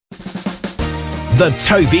The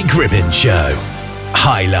Toby Gribbin Show.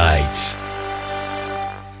 Highlights.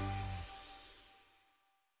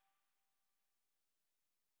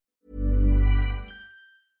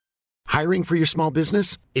 Hiring for your small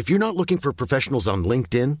business? If you're not looking for professionals on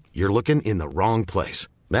LinkedIn, you're looking in the wrong place.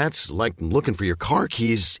 That's like looking for your car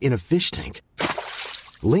keys in a fish tank.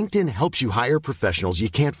 LinkedIn helps you hire professionals you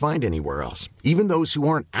can't find anywhere else, even those who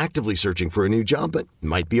aren't actively searching for a new job but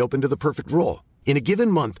might be open to the perfect role. In a given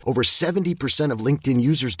month, over 70% of LinkedIn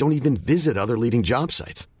users don't even visit other leading job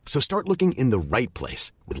sites. So start looking in the right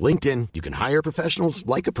place. With LinkedIn, you can hire professionals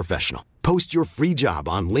like a professional. Post your free job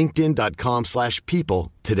on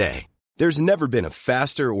linkedin.com/people today. There's never been a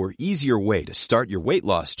faster or easier way to start your weight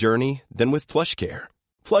loss journey than with PlushCare.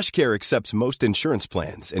 PlushCare accepts most insurance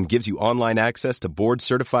plans and gives you online access to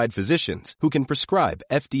board-certified physicians who can prescribe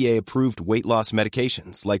FDA-approved weight loss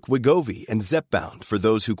medications like Wegovy and Zepbound for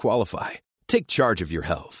those who qualify. Take charge of your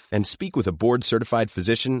health and speak with a board-certified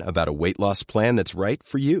physician about a weight loss plan that's right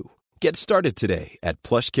for you. Get started today at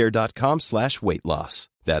plushcare.com/weight loss.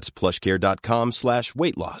 That's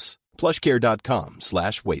plushcare.com/weight loss.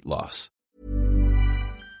 plushcare.com/weight loss.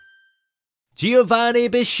 Giovanni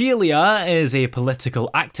Bisceglia is a political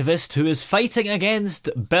activist who is fighting against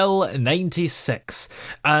Bill 96,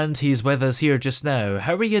 and he's with us here just now.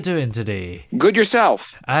 How are you doing today? Good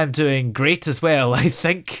yourself. I'm doing great as well, I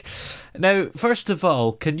think. Now, first of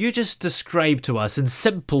all, can you just describe to us in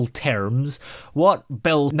simple terms what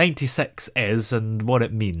Bill 96 is and what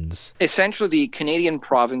it means? Essentially, the Canadian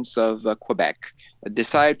province of Quebec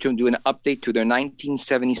decided to do an update to their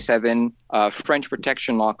 1977 French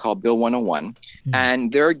protection law called Bill 101.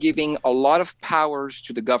 And they're giving a lot of powers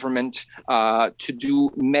to the government to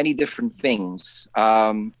do many different things.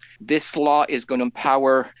 This law is going to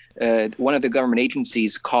empower one of the government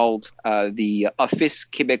agencies called the Office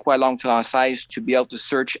Québécois Langue Française to be able to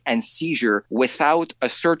search and seizure without a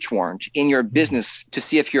search warrant in your business to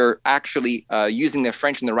see if you're actually using the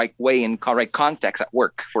French in the right way in correct context at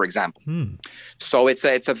work, for example. So it's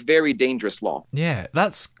a very dangerous law. Yeah,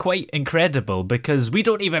 that's quite incredible because we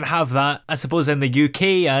don't even have that, I suppose, in the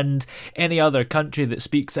UK and any other country that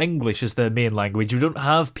speaks English as the main language. We don't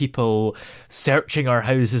have people searching our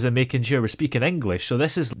houses and making sure we're speaking English. So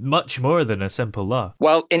this is much more than a simple law.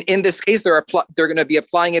 Well, in this case, they're going to be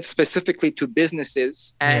applying it specifically to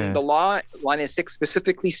businesses. And the law, 106,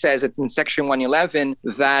 specifically says it's in Section 111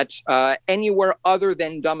 that anywhere other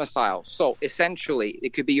than domicile. So essentially,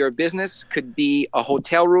 it could be your business, could be a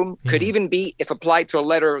hotel room, could even be, if applied to a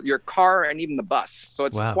letter, your car and even the bus. So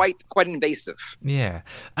it's quite invasive. Yeah.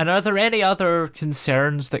 And are there any other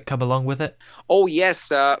concerns that come along with it? Oh,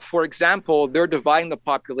 yes. For example, they're dividing the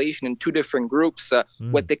population in two different groups,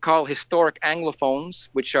 what they call historic Anglophones,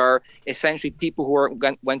 which are essentially people who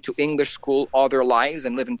went to English school all their lives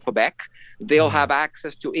and live in Quebec. They'll have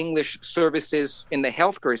access to English services in the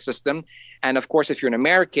healthcare system. And of course, if you're an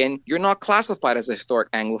American, you're not classified as a historic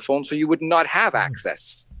Anglophone, so you would not have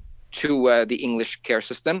access to the English care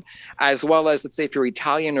system, as well as, let's say, if you're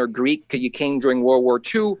Italian or Greek, you came during World War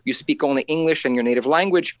II, you speak only English and your native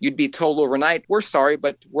language, you'd be told overnight, we're sorry,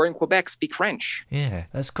 but we're in Quebec, speak French. Yeah,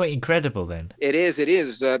 that's quite incredible then. It is.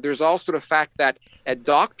 There's also the fact that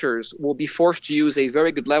doctors will be forced to use a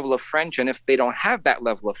very good level of French, and if they don't have that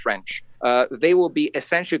level of French, they will be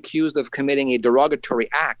essentially accused of committing a derogatory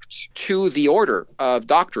act to the order of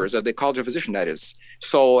doctors, of the College of Physicians, that is.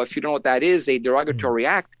 So if you don't know what that is, a derogatory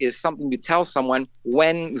act is something you tell someone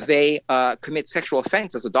when they commit sexual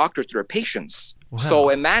offense as a doctor to their patients. Wow. So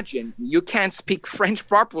imagine you can't speak French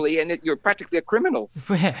properly and you're practically a criminal.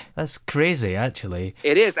 Yeah, that's crazy, actually.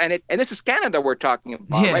 It is. And this is Canada we're talking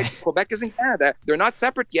about, right? Quebec is in Canada. They're not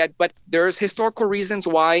separate yet, but there's historical reasons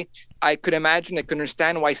why I could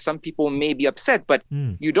understand why some people may be upset, but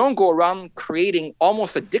you don't go around creating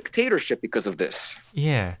almost a dictatorship because of this.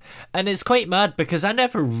 Yeah. And it's quite mad because I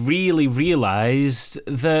never really realised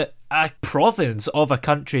that a province of a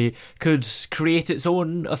country could create its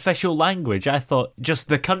own official language. I thought just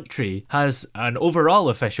the country has an overall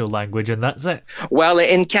official language and that's it. Well,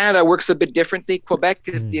 in Canada, it works a bit differently. Quebec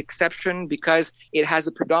is the exception because it has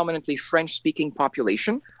a predominantly French-speaking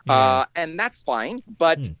population, and that's fine.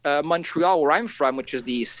 But Montreal, where I'm from, which is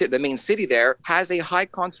the main city there, has a high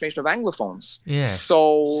concentration of Anglophones. Yeah.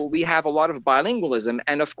 So we have a lot of bilingualism.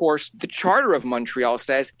 And of course, the Charter of Montreal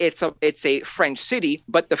says it's a French city,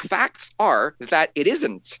 but the fact facts are that it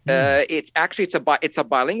isn't. It's a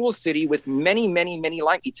bilingual city with many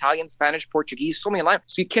like Italian, Spanish, Portuguese, so many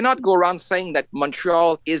languages. So you cannot go around saying that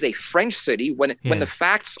Montreal is a French city when the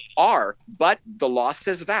facts are, but the law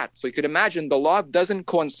says that. So you could imagine the law doesn't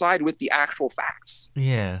coincide with the actual facts.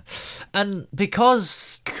 Yeah. And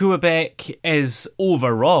because Quebec is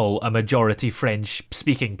overall a majority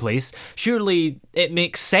French-speaking place, surely it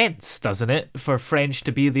makes sense, doesn't it, for French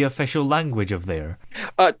to be the official language of there?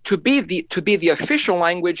 To be the official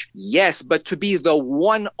language, yes, but to be the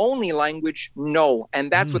one only language, no.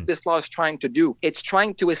 And that's what this law is trying to do. It's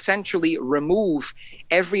trying to essentially remove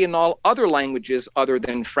every and all other languages other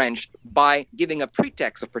than French by giving a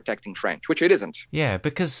pretext of protecting French, which it isn't. Yeah,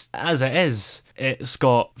 because as it is, it's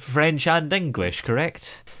got French and English, correct?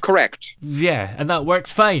 Correct. Yeah, and that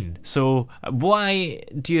works fine. So why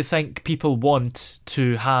do you think people want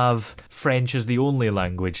to have French as the only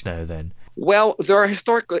language now then? Well, there are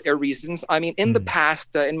historical reasons. I mean, in the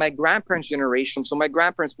past, in my grandparents' generation, so my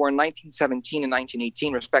grandparents were in 1917 and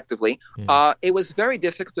 1918, respectively, it was very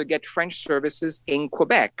difficult to get French services in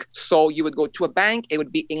Quebec. So you would go to a bank, it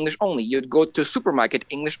would be English only. You'd go to a supermarket,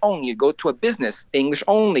 English only. You'd go to a business, English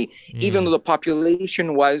only, even though the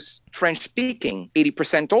population was French-speaking,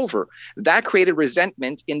 80% over. That created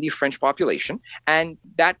resentment in the French population, and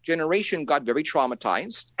that generation got very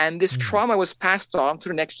traumatized, and this trauma was passed on to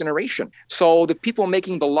the next generation. So the people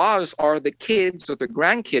making the laws are the kids or the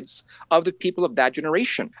grandkids of the people of that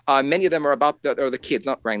generation. Many of them are the kids,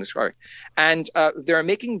 not grandkids, sorry. And they're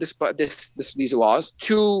making these laws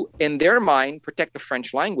to, in their mind, protect the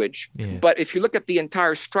French language. Yeah. But if you look at the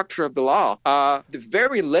entire structure of the law, the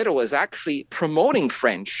very little is actually promoting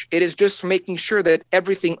French. It is just making sure that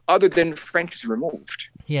everything other than French is removed.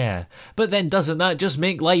 Yeah, but then doesn't that just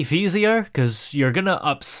make life easier? Because you're going to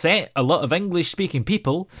upset a lot of English-speaking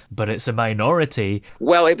people, but it's a minority.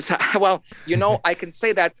 Well, I can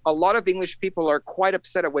say that a lot of English people are quite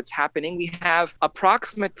upset at what's happening. We have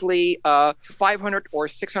approximately 500 or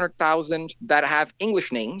 600,000 that have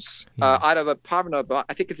English names out of a province of,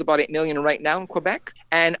 I think it's about 8 million right now in Quebec,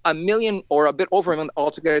 and 1 million or a bit over 1 million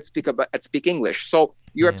altogether that speak English. So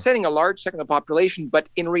you're upsetting a large segment of the population, but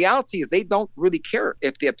in reality, they don't really care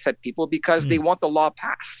if they upset people because they want the law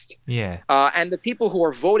passed. Yeah. And the people who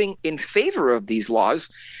are voting in favor of these laws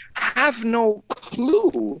have no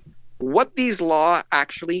clue what these laws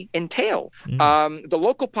actually entail. The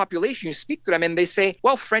local population, you speak to them and they say,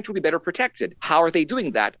 well, French will be better protected. How are they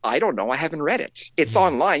doing that? I don't know. I haven't read it. It's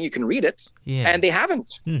online. You can read it. Yeah. And they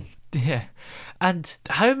haven't. Yeah. And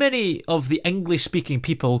how many of the English-speaking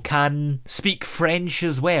people can speak French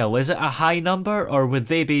as well? Is it a high number, or would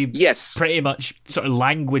they be pretty much sort of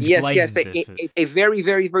language blind? Yes. A very,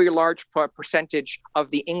 very, very large percentage of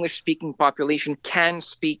the English-speaking population can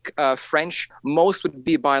speak French. Most would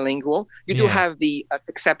be bilingual. You do have the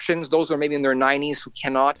exceptions. Those are maybe in their 90s who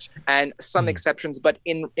cannot, and some exceptions. But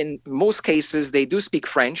in most cases, they do speak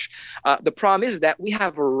French. The problem is that we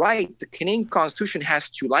have a right. The Canadian Constitution has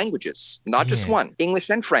 2 languages, not just one, English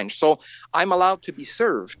and French. So I'm allowed to be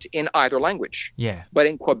served in either language. Yeah. But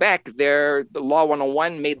in Quebec, the Law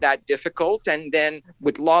 101 made that difficult. And then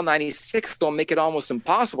with Law 96, they'll make it almost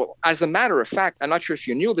impossible. As a matter of fact, I'm not sure if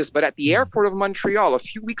you knew this, but at the airport of Montreal a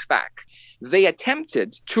few weeks back, they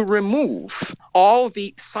attempted to remove all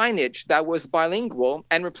the signage that was bilingual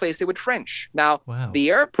and replace it with French. Now, the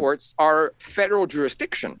airports are federal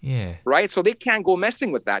jurisdiction, right? So they can't go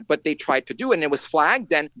messing with that, but they tried to do it and it was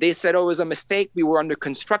flagged and they said, oh, it was a mistake. We were under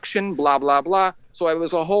construction, blah, blah, blah. So it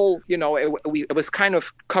was a whole, it was kind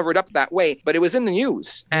of covered up that way, but it was in the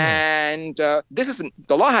news. And the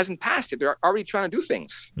law hasn't passed it. They're already trying to do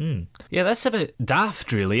things. Yeah, that's a bit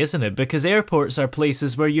daft, really, isn't it? Because airports are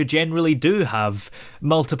places where you generally do have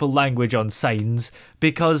multiple language on signs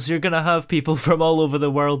because you're going to have people from all over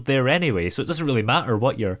the world there anyway. So it doesn't really matter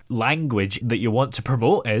what your language that you want to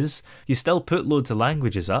promote is. You still put loads of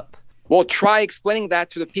languages up. Well, try explaining that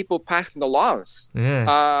to the people passing the laws.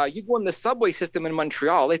 Yeah. You go in the subway system in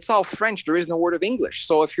Montreal, it's all French. There is no word of English.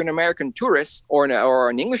 So if you're an American tourist or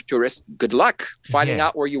an English tourist, good luck finding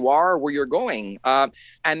out where you are, where you're going.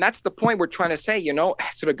 And that's the point we're trying to say,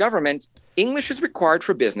 to the government. English is required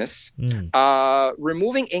for business.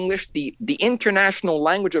 Removing English, the international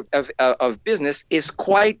language of business, is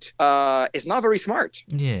not very smart.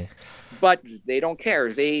 Yeah. but they don't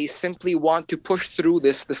care. They simply want to push through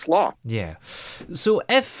this law. Yeah. So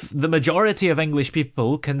if the majority of English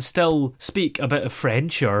people can still speak a bit of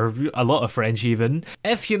French, or a lot of French even,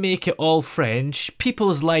 if you make it all French,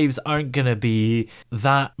 people's lives aren't going to be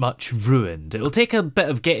that much ruined. It'll take a bit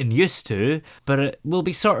of getting used to, but it will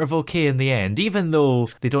be sort of okay in the end. Even though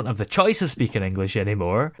they don't have the choice of speaking English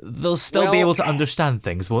anymore, they'll still be able to understand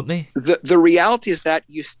things, won't they? The reality is that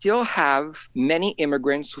you still have many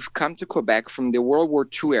immigrants who've come to Quebec from the World War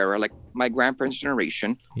II era, like my grandparents'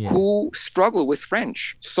 generation, who struggle with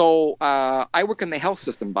French. So I work in the health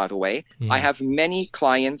system, by the way. I have many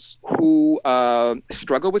clients who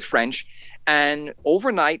struggle with French. And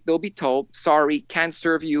overnight, they'll be told, sorry, can't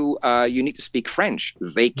serve you. You need to speak French.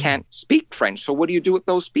 They can't speak French. So what do you do with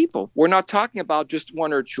those people? We're not talking about just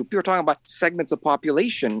one or two people. We're talking about segments of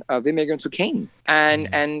population of immigrants who came.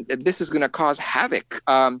 And this is going to cause havoc.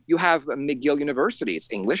 You have McGill University.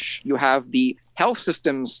 It's English. You have the health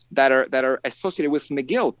systems that are associated with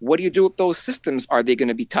McGill. What do you do with those systems? Are they going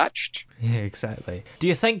to be touched? Yeah, exactly. Do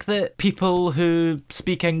you think that people who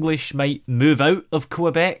speak English might move out of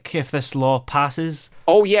Quebec if this law passes?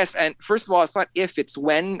 Oh, yes. And first of all, it's not if, it's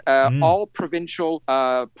when. All provincial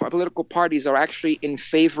political parties are actually in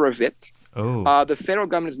favor of it. The federal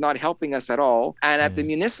government is not helping us at all. And at the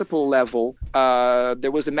municipal level,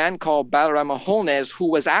 there was a man called Balarama Holnez who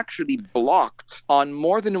was actually blocked on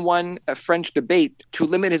more than one French debate to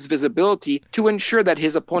limit his visibility to ensure that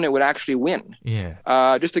his opponent would actually win.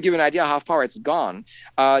 Yeah. Just to give you an idea how far it's gone.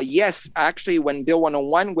 Yes, actually, when Bill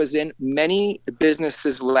 101 was in, many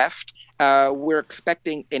businesses left. We're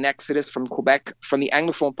expecting an exodus from Quebec, from the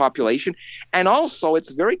Anglophone population. And also,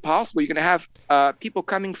 it's very possible you're going to have people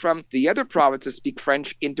coming from the other provinces speak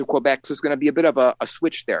French into Quebec. So it's going to be a bit of a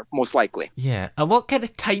switch there, most likely. Yeah. And what kind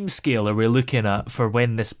of timescale are we looking at for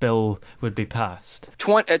when this bill would be passed?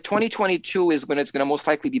 2022 is when it's going to most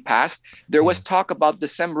likely be passed. There was talk about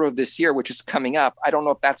December of this year, which is coming up. I don't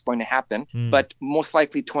know if that's going to happen, but most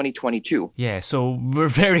likely 2022. Yeah, so we're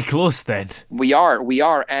very close then. We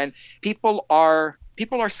are. And people are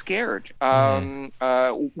scared.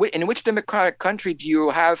 In which democratic country do you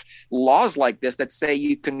have laws like this that say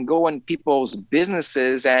you can go in people's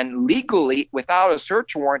businesses and legally, without a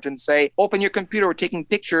search warrant, and say, open your computer, we're taking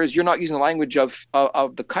pictures, you're not using the language of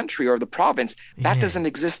the country or the province? That doesn't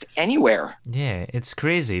exist anywhere. Yeah, it's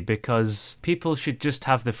crazy because people should just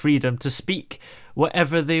have the freedom to speak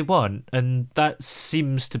whatever they want, and that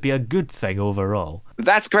seems to be a good thing overall.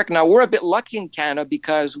 That's correct. Now, we're a bit lucky in Canada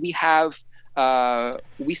because we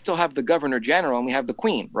still have the Governor General and we have the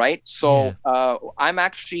Queen, right? So I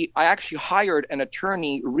actually hired an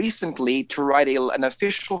attorney recently to write an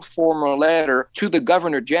official formal letter to the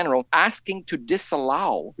Governor General asking to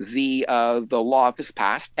disallow the law if it's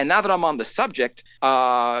passed. And now that I'm on the subject,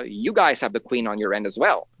 you guys have the Queen on your end as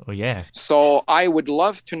well. Oh, yeah. So I would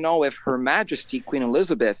love to know if Her Majesty Queen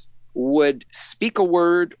Elizabeth would speak a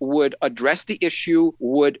word, would address the issue,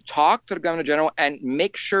 would talk to the Governor General and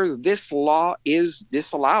make sure this law is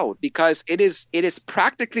disallowed, because it is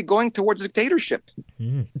practically going towards dictatorship.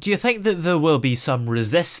 Do you think that there will be some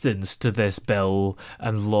resistance to this bill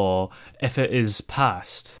and law if it is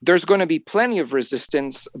passed? There's going to be plenty of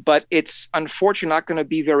resistance, but it's unfortunately not going to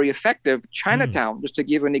be very effective. Chinatown, just to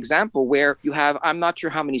give an example, where you have, I'm not sure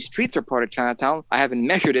how many streets are part of Chinatown. I haven't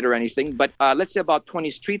measured it or anything, but let's say about 20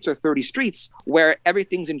 streets or 30 streets where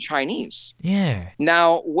everything's in Chinese. Yeah.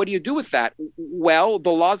 Now, what do you do with that? Well,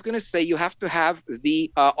 the law is going to say you have to have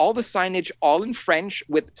all the signage all in French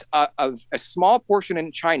with a small portion in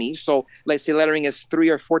Chinese. So let's say lettering is 3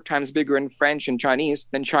 or 4 times bigger in French and Chinese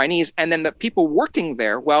than Chinese. And then the people working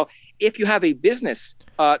there, well, if you have a business,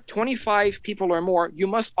 25 people or more, you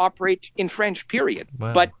must operate in French, period.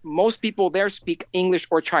 Wow. But most people there speak English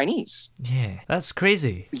or Chinese. Yeah, that's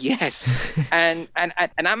crazy. Yes. and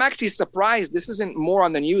I'm actually surprised this isn't more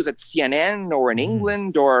on the news at CNN or in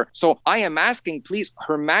England. So I am asking, please,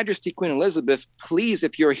 Her Majesty Queen Elizabeth, please,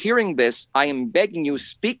 if you're hearing this, I am begging you,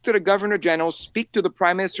 speak to the Governor General, speak to the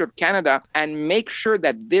Prime Minister of Canada, and make sure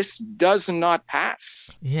that this does not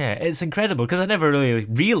pass. Yeah, it's incredible because I never really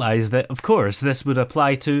realised that, of course, this would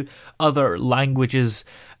apply to other languages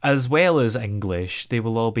as well as English. They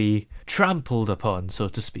will all be trampled upon, so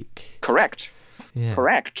to speak. Correct. Yeah.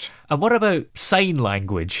 Correct. And what about sign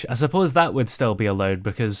language? I suppose that would still be allowed,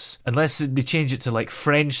 because unless they change it to like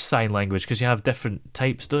French sign language, because you have different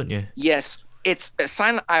types, don't you? Yes. It's a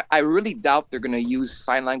sign. I really doubt they're going to use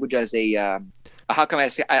sign language as a how can I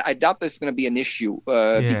say, I doubt this is going to be an issue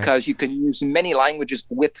because you can use many languages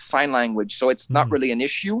with sign language. So it's not really an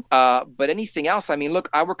issue. But anything else, I mean, look,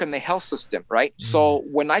 I work in the health system, right? So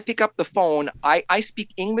when I pick up the phone, I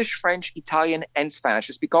speak English, French, Italian, and Spanish.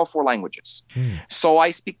 I speak all 4 languages. So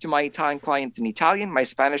I speak to my Italian clients in Italian, my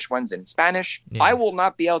Spanish ones in Spanish. I will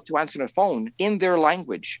not be able to answer the phone in their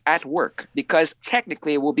language at work because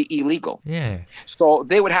technically it will be illegal. So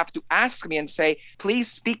they would have to ask me and say,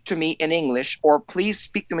 please speak to me in English or please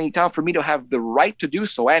speak to me in Italian for me to have the right to do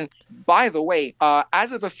so. And by the way,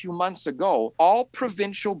 as of a few months ago, all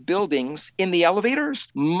provincial buildings in the elevators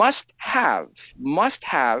must have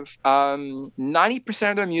 90%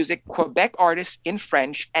 of their music Quebec artists in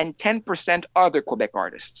French and 10% other Quebec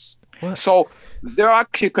artists. What? So they're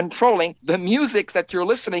actually controlling the music that you're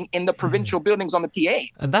listening in the provincial buildings on the PA.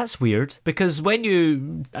 And that's weird because when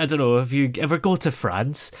you, I don't know, if you ever go to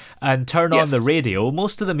France and turn on the radio,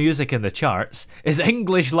 most of the music in the charts is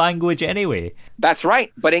English language anyway. That's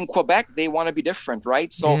right. But in Quebec, they want to be different,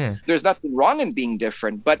 right? So there's nothing wrong in being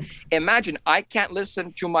different. But imagine I can't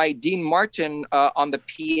listen to my Dean Martin on the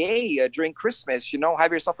PA during Christmas. You know,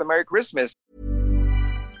 have yourself a Merry Christmas.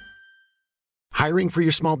 Hiring for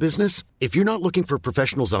your small business? If you're not looking for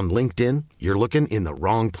professionals on LinkedIn, you're looking in the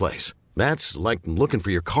wrong place. That's like looking for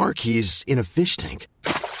your car keys in a fish tank.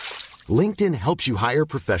 LinkedIn helps you hire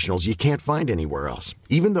professionals you can't find anywhere else,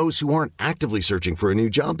 even those who aren't actively searching for a new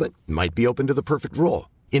job but might be open to the perfect role.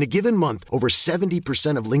 In a given month, over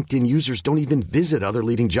 70% of LinkedIn users don't even visit other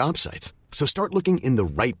leading job sites. So start looking in the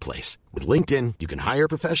right place. With LinkedIn, you can hire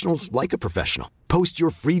professionals like a professional. Post your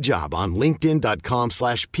free job on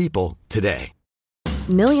linkedin.com/people today.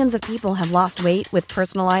 Millions of people have lost weight with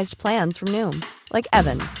personalized plans from Noom. Like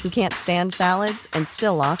Evan, who can't stand salads and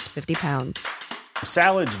still lost 50 pounds.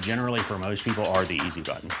 Salads generally for most people are the easy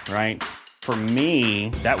button, right? For me,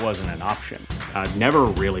 that wasn't an option. I never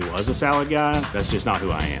really was a salad guy. That's just not who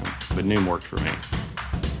I am. But Noom worked for me.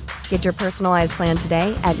 Get your personalized plan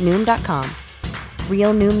today at Noom.com.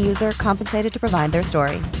 Real Noom user compensated to provide their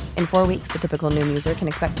story. In 4 weeks, the typical Noom user can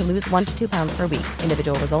expect to lose 1 to 2 pounds per week.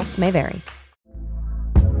 Individual results may vary.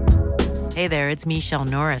 Hey there, it's Michelle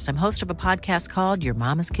Norris. I'm host of a podcast called Your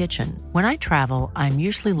Mama's Kitchen. When I travel, I'm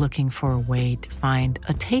usually looking for a way to find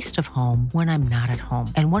a taste of home when I'm not at home.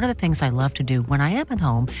 And one of the things I love to do when I am at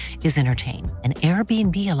home is entertain. And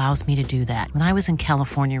Airbnb allows me to do that. When I was in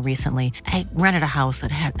California recently, I rented a house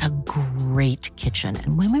that had a great kitchen.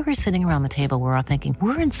 And when we were sitting around the table, we were all thinking,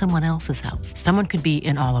 we're in someone else's house. Someone could be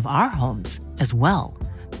in all of our homes as well.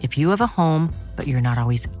 If you have a home, but you're not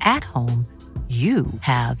always at home, you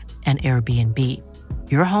have an Airbnb.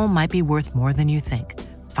 Your home might be worth more than you think.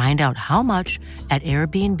 Find out how much at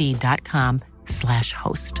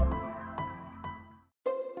airbnb.com/host.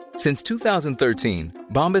 Since 2013,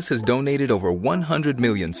 Bombas has donated over 100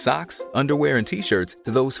 million socks, underwear, and T-shirts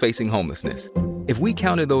to those facing homelessness. If we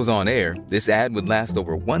counted those on air, this ad would last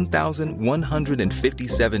over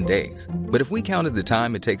 1,157 days. But if we counted the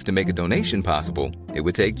time it takes to make a donation possible, it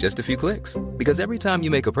would take just a few clicks. Because every time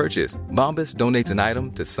you make a purchase, Bombas donates an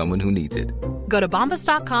item to someone who needs it. Go to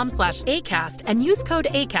bombas.com/ACAST and use code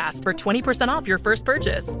ACAST for 20% off your first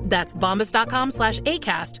purchase. That's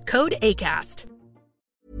bombas.com/ACAST, code ACAST.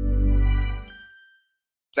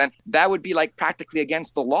 And that would be like practically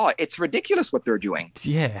against the law. It's ridiculous what they're doing.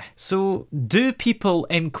 Yeah. So do people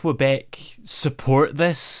in Quebec support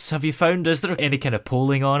this? Have you found, is there any kind of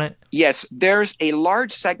polling on it? Yes, there's a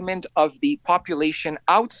large segment of the population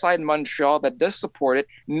outside Montreal that does support it,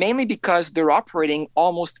 mainly because they're operating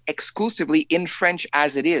almost exclusively in French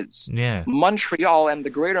as it is. Yeah. Montreal and the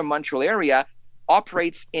greater Montreal area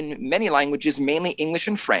operates in many languages, mainly English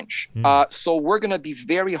and French. So we're going to be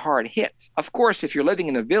very hard hit. Of course, if you're living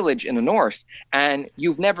in a village in the north and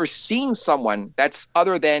you've never seen someone that's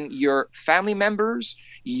other than your family members,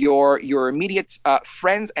 your immediate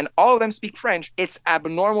friends, and all of them speak French, it's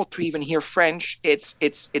abnormal to even hear French. It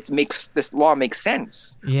makes this law make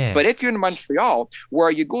sense. Yeah. But if you're in Montreal,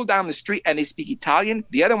 where you go down the street and they speak Italian,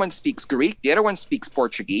 the other one speaks Greek, the other one speaks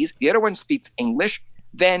Portuguese, the other one speaks English,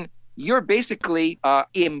 then you're basically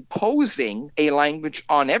imposing a language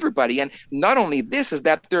on everybody. And not only this, is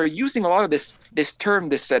that they're using a lot of this term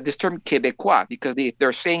Québécois, because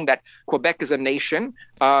they're saying that Quebec is a nation.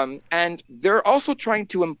 And they're also trying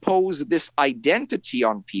to impose this identity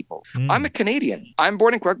on people. I'm a Canadian. I'm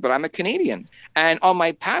born in Quebec, but I'm a Canadian. And on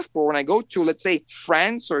my passport, when I go to, let's say,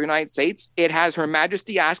 France or United States, it has Her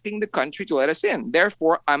Majesty asking the country to let us in.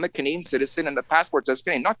 Therefore, I'm a Canadian citizen, and the passport says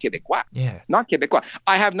Canadian, not Québécois. Yeah. Not Québécois.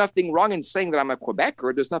 I have nothing wrong in saying that I'm a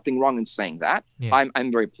Quebecer. There's nothing wrong in saying that. Yeah.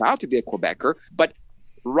 I'm very proud to be a Quebecer. But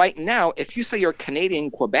right now, if you say you're Canadian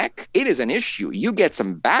in Quebec, it is an issue. You get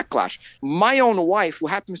some backlash. My own wife, who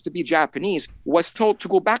happens to be Japanese, was told to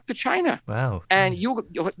go back to China. Wow. And you'll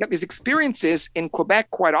get these experiences in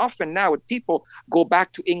Quebec quite often now with people go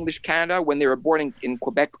back to English Canada when they were born in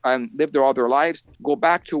Quebec and lived there all their lives, go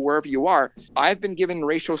back to wherever you are. I've been given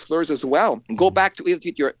racial slurs as well. Go back to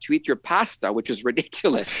eat your pasta, which is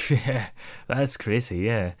ridiculous. Yeah, that's crazy,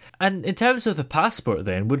 yeah. And in terms of the passport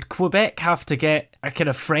then, would Quebec have to get a kind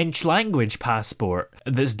of French language passport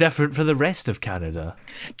that's different for the rest of Canada?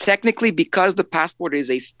 Technically, because the passport is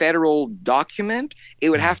a federal document, it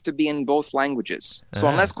would have to be in both languages. So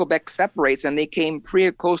unless Quebec separates, and they came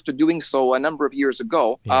pretty close to doing so a number of years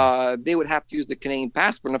ago, they would have to use the Canadian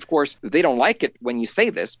passport. And of course, they don't like it when you say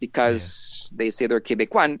this because they say they're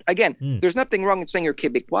Quebecois. And again, there's nothing wrong in saying you're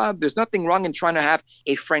Quebecois. There's nothing wrong in trying to have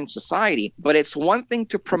a French society. But it's one thing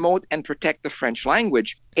to promote and protect the French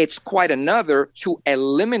language. It's quite another to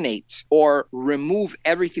eliminate or remove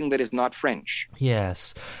everything that is not French.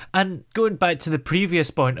 Yes. And going back to the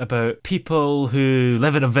previous point about people who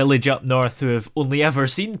live in a village up north who have only ever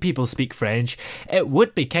seen people speak French, it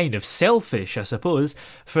would be kind of selfish, I suppose,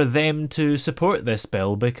 for them to support this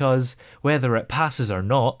bill, because whether it passes or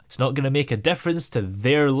not, it's not going to make a difference to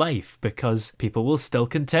their life because people will still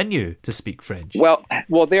continue to speak French. Well,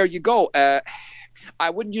 there you go. I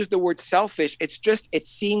wouldn't use the word selfish. It's just, it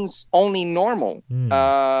seems only normal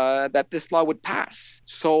that this law would pass.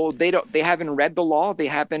 So they haven't read the law. They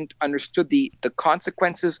haven't understood the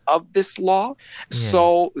consequences of this law. Yeah.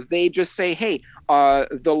 So they just say, hey,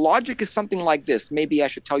 the logic is something like this. Maybe I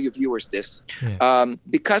should tell your viewers this. Yeah.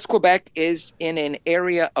 Because Quebec is in an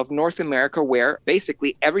area of North America where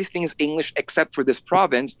basically everything's English except for this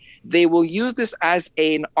province, they will use this as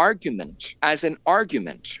an argument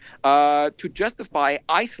to justify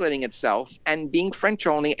isolating itself and being French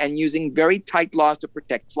only and using very tight laws to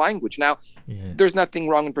protect its language. Now, there's nothing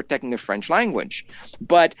wrong in protecting the French language,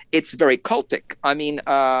 but it's very cultic. I mean,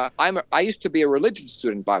 I used to be a religion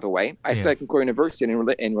student, by the way. I studied at Concordia University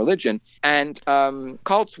in religion, and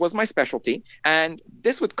cults was my specialty. And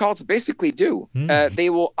this is what cults basically do. They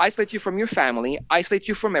will isolate you from your family, isolate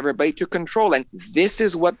you from everybody to control. And this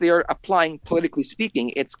is what they're applying, politically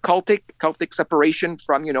speaking. It's cultic separation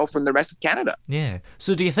from the rest of Canada. Yeah.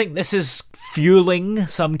 So do you think this is fueling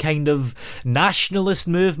some kind of nationalist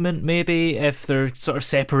movement, maybe, if they're sort of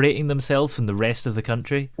separating themselves from the rest of the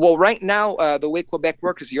country? Well, right now, the way Quebec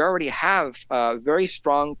works is you already have very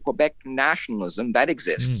strong Quebec nationalism that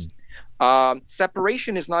exists.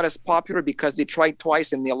 Separation is not as popular because they tried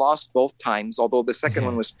twice and they lost both times, although the second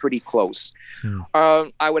one was pretty close.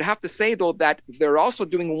 I would have to say, though, that they're also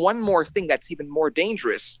doing one more thing that's even more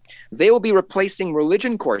dangerous. They will be replacing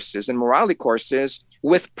religion courses and morality courses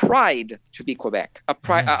with pride to be Quebec,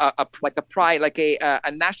 like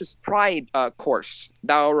a nationalist pride course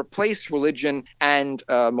that will replace religion and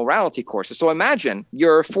morality courses. So imagine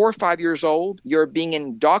you're 4 or 5 years old, you're being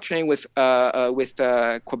indoctrinated with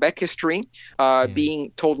Quebec history,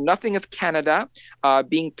 being told nothing of Canada,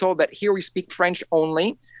 being told that here we speak French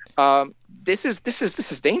only. This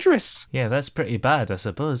is dangerous. Yeah, that's pretty bad, I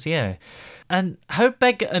suppose. Yeah. And how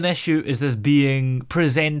big an issue is this being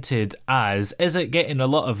presented as? Is it getting a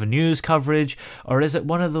lot of news coverage, or is it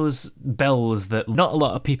one of those bills that not a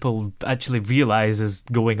lot of people actually realise is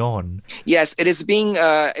going on? Yes, it is being.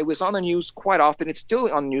 It was on the news quite often. It's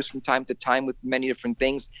still on the news from time to time with many different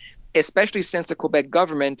things, especially since the Quebec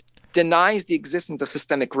government denies the existence of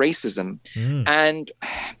systemic racism. And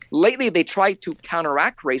lately they tried to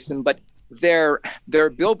counteract racism, but their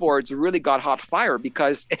billboards really got hot fire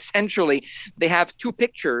because essentially they have two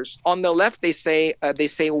pictures. On the left, they say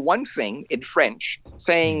one thing in French,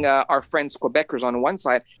 saying our friends Quebecers on one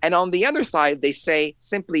side, and on the other side, they say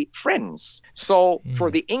simply friends. So for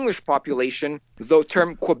the English population, the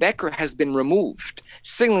term Quebecer has been removed,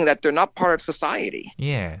 signaling that they're not part of society.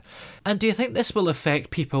 Yeah. And do you think this will affect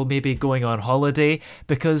people maybe going on holiday?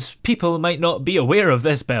 Because people might not be aware of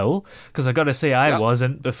this bill, because I got to say I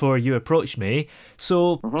wasn't before you approached me.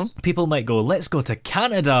 So people might go, let's go to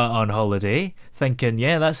Canada on holiday, thinking,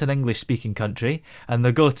 yeah, that's an English-speaking country. And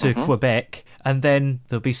they'll go to Quebec, and then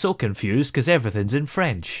they'll be so confused because everything's in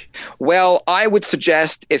French. Well, I would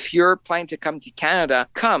suggest if you're planning to come to Canada,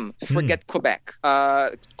 forget Quebec.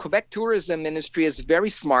 Quebec tourism industry is very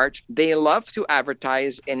smart. They love to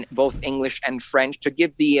advertise in both English and French to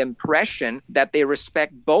give the impression that they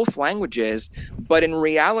respect both languages. But in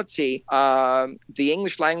reality, the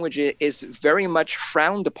English language is very much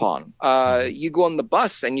frowned upon. You go on the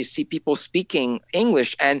bus and you see people speaking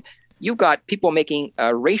English, and you got people making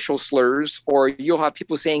racial slurs, or you'll have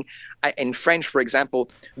people saying, in French, for example,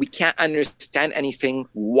 we can't understand anything.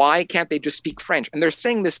 Why can't they just speak French? And they're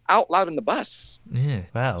saying this out loud on the bus. Yeah,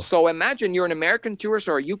 wow. So imagine you're an American tourist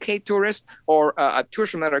or a UK tourist or a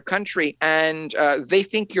tourist from another country, and they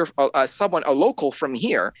think you're a local from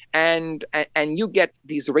here, and you get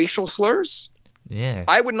these racial slurs. Yeah.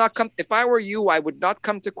 I would not come. If I were you, I would not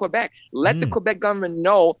come to Quebec. Let the Quebec government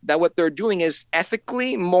know that what they're doing is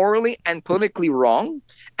ethically, morally, and politically wrong.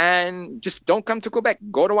 And just don't come to Quebec.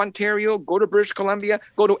 Go to Ontario, go to British Columbia,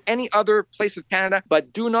 go to any other place of Canada,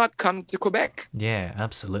 but do not come to Quebec. Yeah,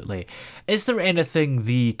 absolutely. Is there anything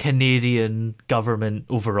the Canadian government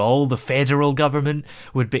overall, the federal government,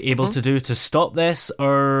 would be able to do to stop this?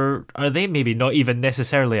 Or are they maybe not even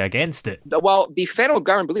necessarily against it? Well, the federal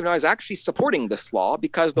government, believe it or not, is actually supporting this law,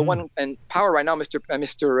 because the one in power right now,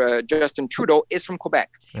 Mr. Justin Trudeau, is from Quebec.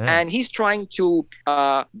 Yeah. And he's trying to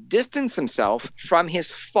distance himself from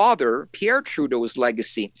his father, Pierre Trudeau's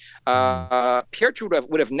legacy. Pierre Trudeau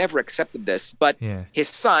would have never accepted this, but his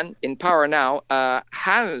son, in power now,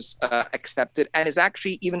 has accepted and is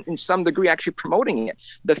actually, even in some degree, actually promoting it.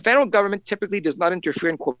 The federal government typically does not interfere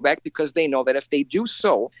in Quebec because they know that if they do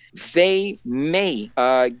so, they may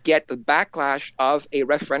get the backlash of a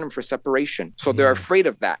referendum for separation. So they're afraid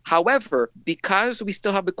of that. However, because we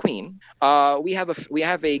still have the Queen, we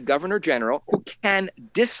have a Governor General who can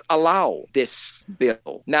disallow this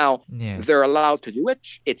bill. Now, they're allowed to do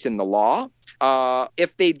it. It's in the law.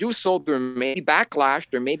 If they do so, there may be backlash.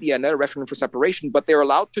 There may be another referendum for separation, but they're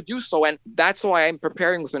allowed to do so. And that's why I'm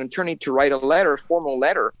preparing with an attorney to write a formal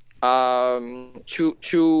letter, to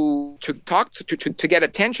talk to get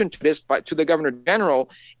attention to this to the Governor General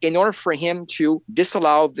in order for him to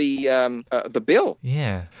disallow the bill.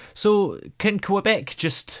 Yeah. So can Quebec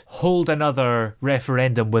just hold another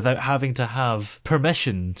referendum without having to have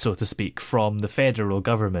permission, so to speak, from the federal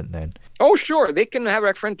government then? Oh, sure. They can have a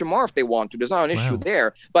referendum tomorrow if they want to. There's not an issue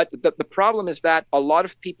there. But the problem is that a lot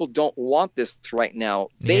of people don't want this right now.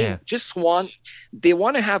 They just want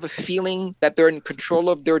to have a feeling that they're in control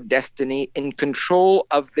of their destiny, in control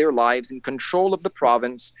of their lives, in control of the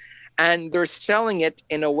province. And they're selling it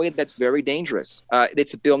in a way that's very dangerous.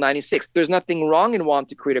 It's Bill 96. There's nothing wrong in wanting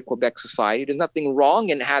to create a Quebec society. There's nothing wrong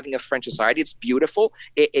in having a French society. It's beautiful.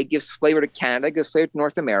 It gives flavor to Canada, it gives flavor to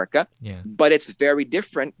North America. Yeah. But it's very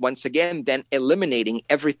different, once again, than eliminating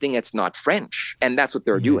everything that's not French. And that's what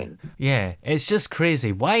they're doing. Yeah, it's just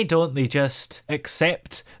crazy. Why don't they just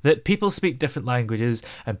accept that people speak different languages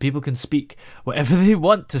and people can speak whatever they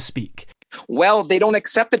want to speak? Well, they don't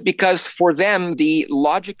accept it because for them, the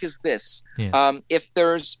logic is this. If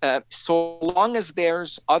there's, so long as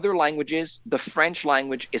there's other languages, the French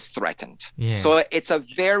language is threatened. So it's a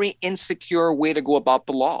very insecure way to go about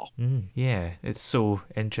the law. Yeah, it's so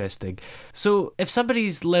interesting. So if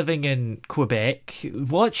somebody's living in Quebec,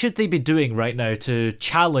 what should they be doing right now to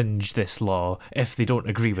challenge this law if they don't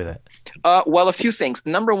agree with it? Well, a few things.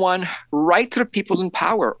 Number one, write to the people in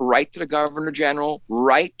power, write to the Governor General,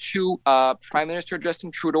 write to Prime Minister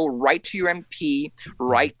Justin Trudeau, write to your MP,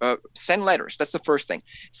 send letters. That's the first thing.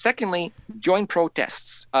 Secondly, join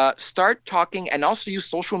protests. Start talking and also use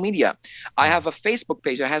social media. I have a Facebook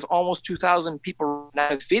page that has almost 2,000 people now,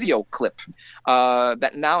 a video clip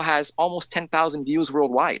that now has almost 10,000 views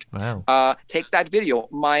worldwide. Wow. Take that video.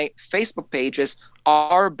 My Facebook page is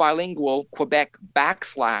Are Bilingual Quebec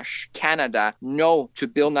 /Canada No to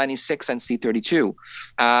Bill 96 and C32.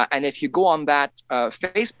 And if you go on that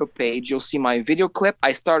Facebook page, you'll see my video clip.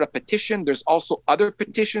 I start a petition. There's also other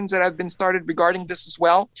petitions that have been started regarding this as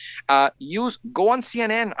well. Go on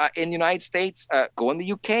CNN in the United States, go in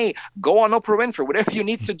the UK, go on Oprah Winfrey, whatever you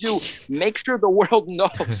need to do. Make sure the world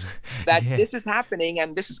knows that this is happening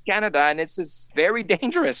and this is Canada and it's very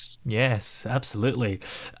dangerous. Yes, absolutely.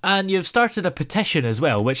 And you've started a petition as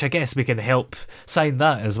well, which I guess we can help sign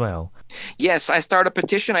that as well. Yes, I started a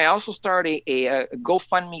petition. I also started a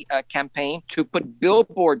GoFundMe campaign to put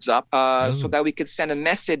billboards up so that we could send a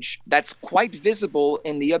message that's quite visible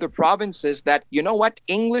in the other provinces that, you know what,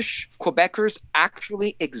 English Quebecers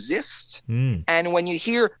actually exist. And when you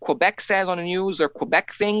hear Quebec says on the news or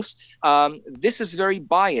Quebec things, this is very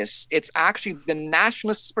biased. It's actually the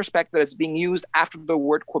nationalist perspective that's being used after the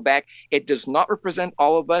word Quebec. It does not represent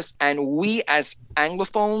all of us. And we as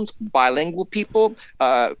Anglophones, bilingual people,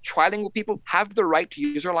 trilingual people, people have the right to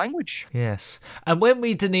use our language. Yes. And when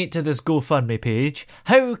we donate to this GoFundMe page,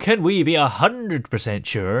 how can we be 100%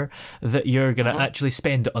 sure that you're going to actually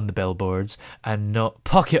spend it on the billboards and not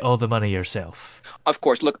pocket all the money yourself? Of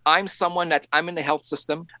course. Look, I'm in the health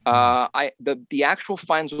system. The actual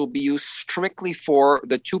funds will be used strictly for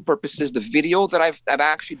the two purposes: the video that I've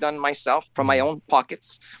actually done myself from my own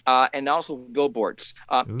pockets, and also billboards.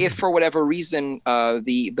 If for whatever reason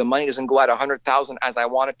the money doesn't go out 100,000 as I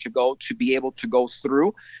want it to go to be able to go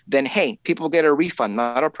through, then hey, people get a refund,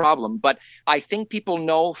 not a problem. But I think people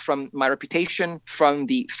know from my reputation, from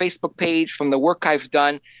the Facebook page, from the work I've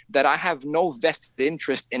done, that I have no vested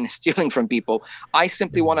interest in stealing from people. I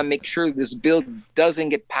simply want to make sure this bill doesn't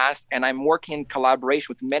get passed, and I'm working in collaboration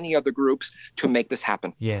with many other groups to make this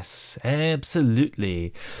happen. Yes,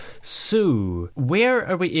 absolutely. So, where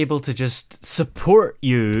are we able to just support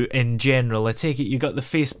you in general? I take it you got the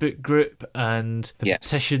Facebook group and the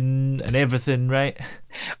petition and everything, right?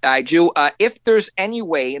 I do. If there's any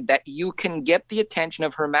way that you can get the attention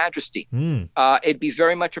of Her Majesty, it'd be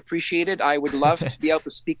very much appreciated. I would love to be able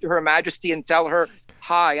to speak to Her Majesty and tell her,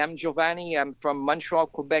 hi, I'm Giovanni. I'm from Montreal,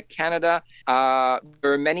 Quebec, Canada.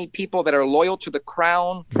 There are many people that are loyal to the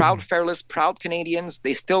Crown, proud Fairless, proud Canadians.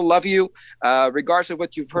 They still love you, regardless of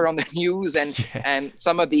what you've heard on the news and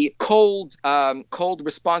some of the cold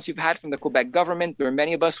response you've had from the Quebec government. There are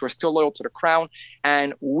many of us who are still loyal to the Crown,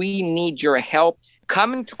 and we need your help.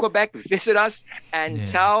 Come into Quebec, visit us, and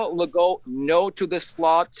tell Legault no to this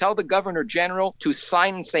law. Tell the Governor General to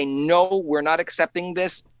sign and say, no, we're not accepting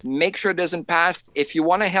this. Make sure it doesn't pass. If you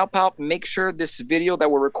want to help out, make sure this video that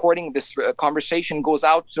we're recording, this conversation goes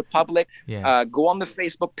out to the public. Go on the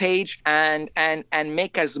Facebook page and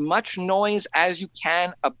make as much noise as you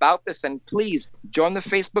can about this. And please join the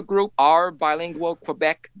Facebook group, Our Bilingual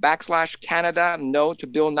Quebec /Canada, no to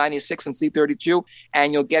Bill 96 and C-32.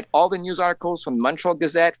 And you'll get all the news articles from the Montreal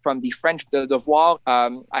Gazette, from the French Le Devoir.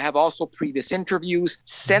 I have also previous interviews.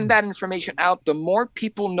 Send that information out. The more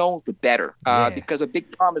people know, the better. Because a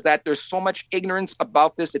big problem is that there's so much ignorance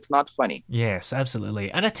about this, it's not funny. Yes, absolutely.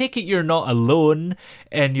 And I take it you're not alone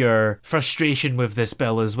in your frustration with this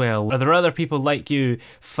bill as well. Are there other people like you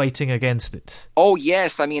fighting against it? Oh,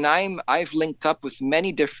 yes. I mean, I've linked up with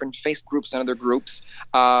many different Facebook groups and other groups.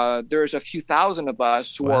 There's a few thousand of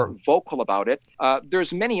us who are vocal about it.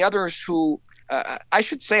 There's many others who... I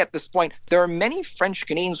should say at this point, there are many French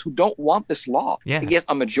Canadians who don't want this law. Yes,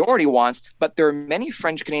 a majority wants, but there are many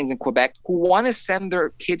French Canadians in Quebec who want to send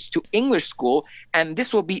their kids to English school, and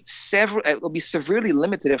this will be severely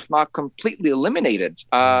limited, if not completely eliminated,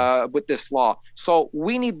 with this law. So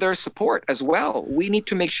we need their support as well. We need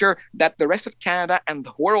to make sure that the rest of Canada and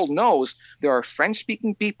the world knows there are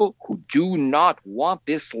French-speaking people who do not want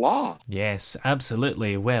this law. Yes,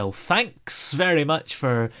 absolutely. Well, thanks very much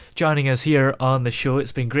for joining us here on the show.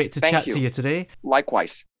 It's been great to chat to you today.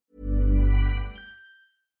 Likewise.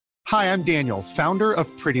 Hi, I'm Daniel, founder of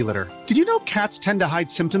Pretty Litter. Did you know cats tend to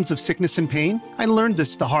hide symptoms of sickness and pain? I learned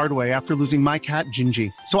this the hard way after losing my cat,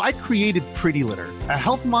 Gingy. So I created Pretty Litter, a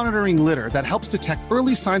health monitoring litter that helps detect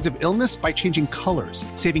early signs of illness by changing colors,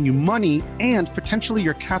 saving you money and potentially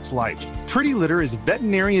your cat's life. Pretty Litter is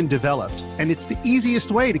veterinarian developed, and it's the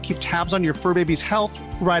easiest way to keep tabs on your fur baby's health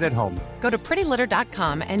right at home. Go to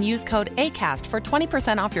prettylitter.com and use code ACAST for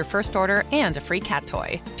 20% off your first order and a free cat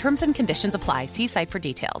toy. Terms and conditions apply. See site for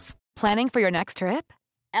details. Planning for your next trip?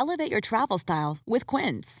 Elevate your travel style with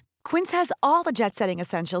Quince. Quince has all the jet-setting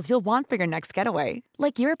essentials you'll want for your next getaway,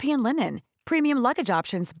 like European linen, premium luggage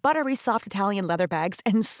options, buttery soft Italian leather bags,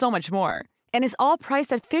 and so much more. And is all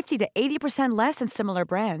priced at 50 to 80% less than similar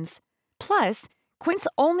brands. Plus, Quince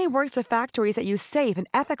only works with factories that use safe and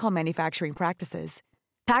ethical manufacturing practices.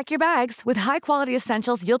 Pack your bags with high-quality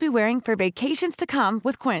essentials you'll be wearing for vacations to come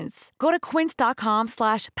with Quince. Go to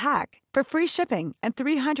quince.com/pack for free shipping and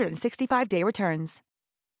 365-day returns.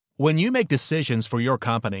 When you make decisions for your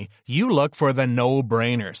company, you look for the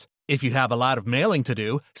no-brainers. If you have a lot of mailing to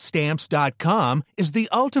do, Stamps.com is the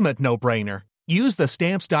ultimate no-brainer. Use the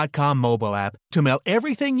Stamps.com mobile app to mail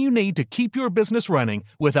everything you need to keep your business running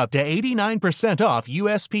with up to 89% off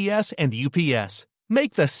USPS and UPS.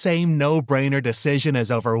 Make the same no-brainer decision as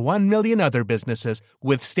over 1 million other businesses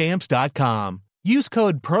with Stamps.com. Use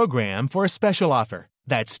code PROGRAM for a special offer.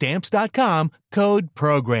 That's Stamps.com, code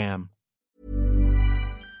PROGRAM.